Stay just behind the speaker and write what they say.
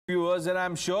viewers, and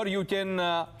I'm sure you can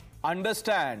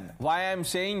understand why I'm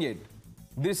saying it.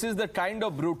 This is the kind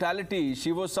of brutality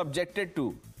she was subjected to.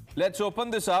 Let's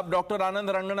open this up. Dr.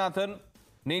 Anand Ranganathan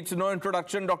needs no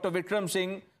introduction. Dr. Vikram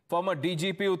Singh, former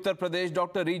DGP Uttar Pradesh.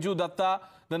 Dr. Riju Datta,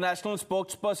 the national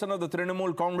spokesperson of the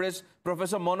Trinamool Congress.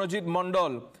 Professor Monojit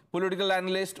Mondal, political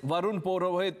analyst. Varun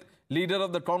Purohit, leader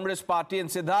of the Congress party. And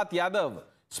Siddharth Yadav,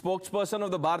 spokesperson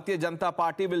of the Bharatiya Janata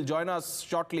Party, will join us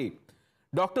shortly.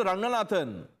 Dr.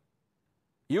 Ranganathan,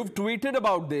 you've tweeted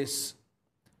about this.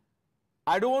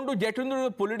 I don't want to get into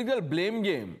the political blame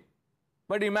game,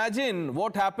 but imagine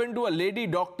what happened to a lady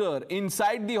doctor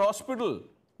inside the hospital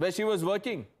where she was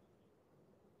working.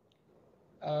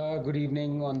 Good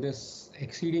evening on this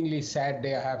exceedingly sad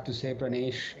day, I have to say,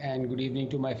 Pranesh, and good evening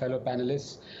to my fellow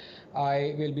panelists.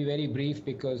 I will be very brief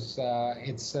because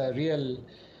it's a real,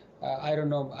 I don't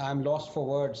know, I'm lost for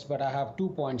words, but I have 2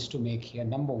 points to make here.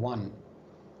 Number one,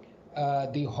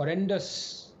 the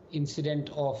horrendous incident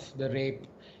of the rape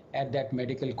at that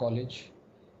medical college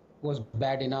was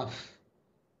bad enough.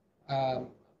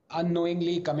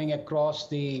 Unknowingly coming across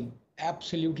the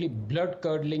absolutely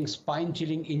blood-curdling,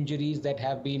 spine-chilling injuries that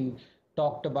have been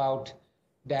talked about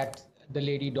that the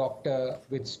lady doctor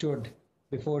withstood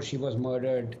before she was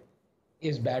murdered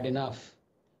is bad enough.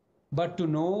 But to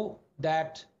know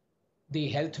that the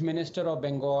health minister of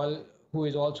Bengal, who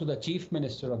is also the chief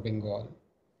minister of Bengal,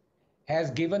 has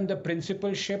given the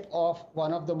principalship of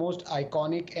one of the most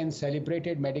iconic and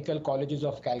celebrated medical colleges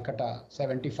of Calcutta,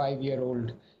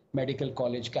 75-year-old medical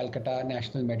college, Calcutta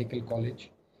National Medical College.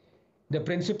 The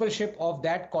principalship of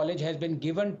that college has been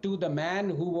given to the man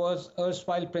who was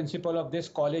erstwhile principal of this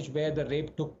college where the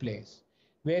rape took place,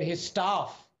 where his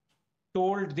staff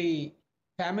told the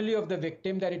family of the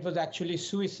victim that it was actually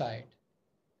suicide.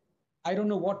 I don't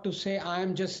know what to say. I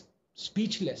am just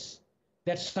speechless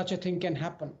that such a thing can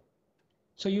happen.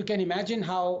 So you can imagine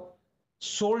how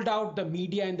sold out the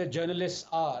media and the journalists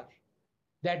are,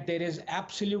 that there is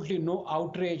absolutely no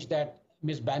outrage that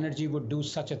Ms. Banerjee would do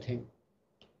such a thing.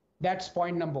 That's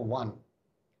point number one.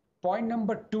 Point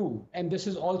number two, and this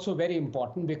is also very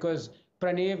important because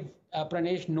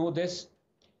Pranesh know this,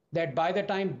 that by the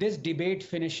time this debate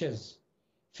finishes,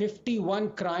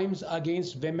 51 crimes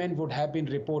against women would have been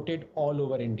reported all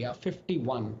over India.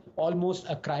 51, almost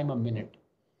a crime a minute.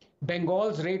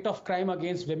 Bengal's rate of crime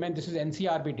against women, this is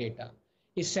NCRB data,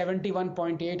 is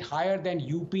 71.8, higher than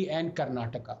UP and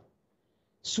Karnataka.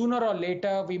 Sooner or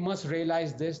later, we must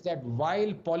realize this, that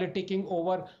while politicking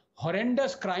over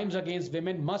horrendous crimes against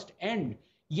women must end.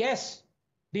 Yes,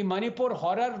 the Manipur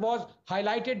horror was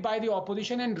highlighted by the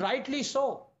opposition, and rightly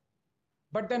so.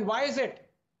 But then why is it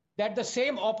that the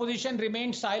same opposition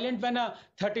remained silent when a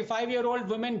 35-year-old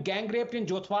woman gang raped in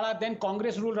Jodhwara, then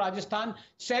Congress-ruled Rajasthan,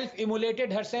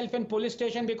 self-immolated herself in police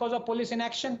station because of police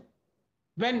inaction?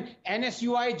 When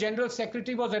NSUI General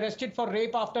Secretary was arrested for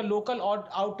rape after local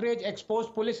outrage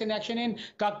exposed police inaction in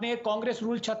Kakner,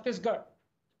 Congress-ruled Chhattisgarh?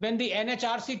 When the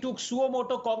NHRC took suo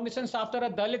moto cognizance after a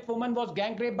Dalit woman was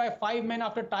gang raped by 5 men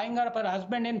after tying her up her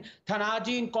husband in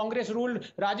Thanaji in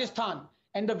Congress-ruled Rajasthan,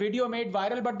 and the video made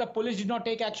viral, but the police did not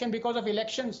take action because of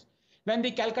elections. When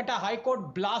the Calcutta High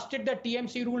Court blasted the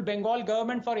TMC-ruled Bengal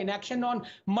government for inaction on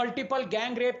multiple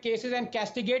gang rape cases and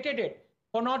castigated it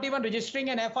for not even registering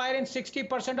an FIR in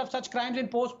 60% of such crimes in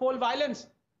post-poll violence.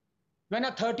 When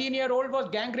a 13-year-old was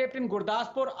gang raped in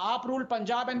Gurdaspur, AAP-ruled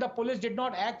Punjab and the police did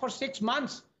not act for 6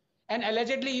 months and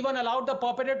allegedly even allowed the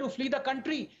perpetrator to flee the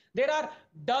country. There are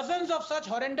dozens of such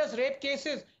horrendous rape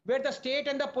cases where the state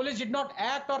and the police did not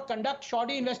act or conduct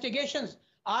shoddy investigations.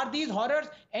 Are these horrors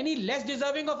any less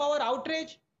deserving of our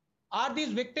outrage? Are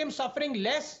these victims suffering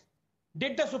less?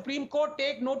 Did the Supreme Court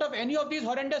take note of any of these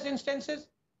horrendous instances?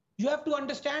 You have to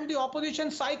understand the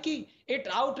opposition psyche. It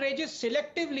outrages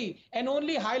selectively and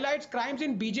only highlights crimes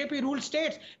in BJP-ruled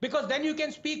states, because then you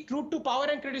can speak truth to power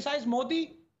and criticize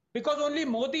Modi. Because only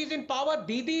Modi is in power,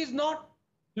 Didi is not.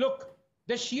 Look,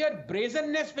 the sheer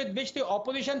brazenness with which the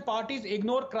opposition parties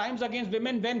ignore crimes against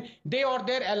women when they or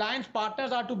their alliance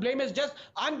partners are to blame is just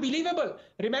unbelievable.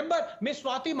 Remember, Ms.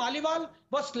 Swati Maliwal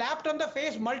was slapped on the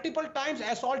face multiple times,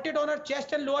 assaulted on her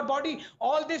chest and lower body.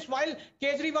 All this while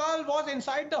Kejriwal was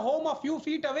inside the home a few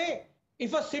feet away.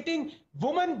 If a sitting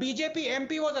woman BJP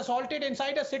MP was assaulted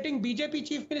inside a sitting BJP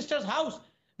chief minister's house,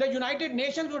 the United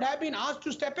Nations would have been asked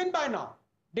to step in by now,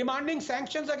 demanding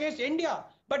sanctions against India.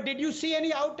 But did you see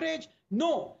any outrage?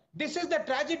 No. This is the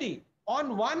tragedy.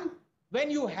 On one,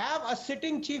 when you have a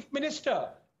sitting chief minister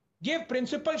give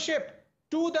principalship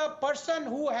to the person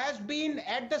who has been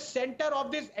at the center of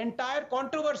this entire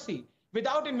controversy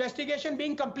without investigation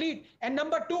being complete. And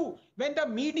number two, when the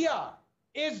media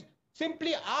is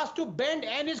simply asked to bend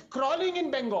and is crawling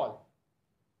in Bengal.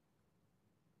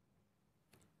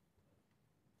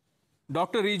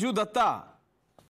 Dr. Riju Datta,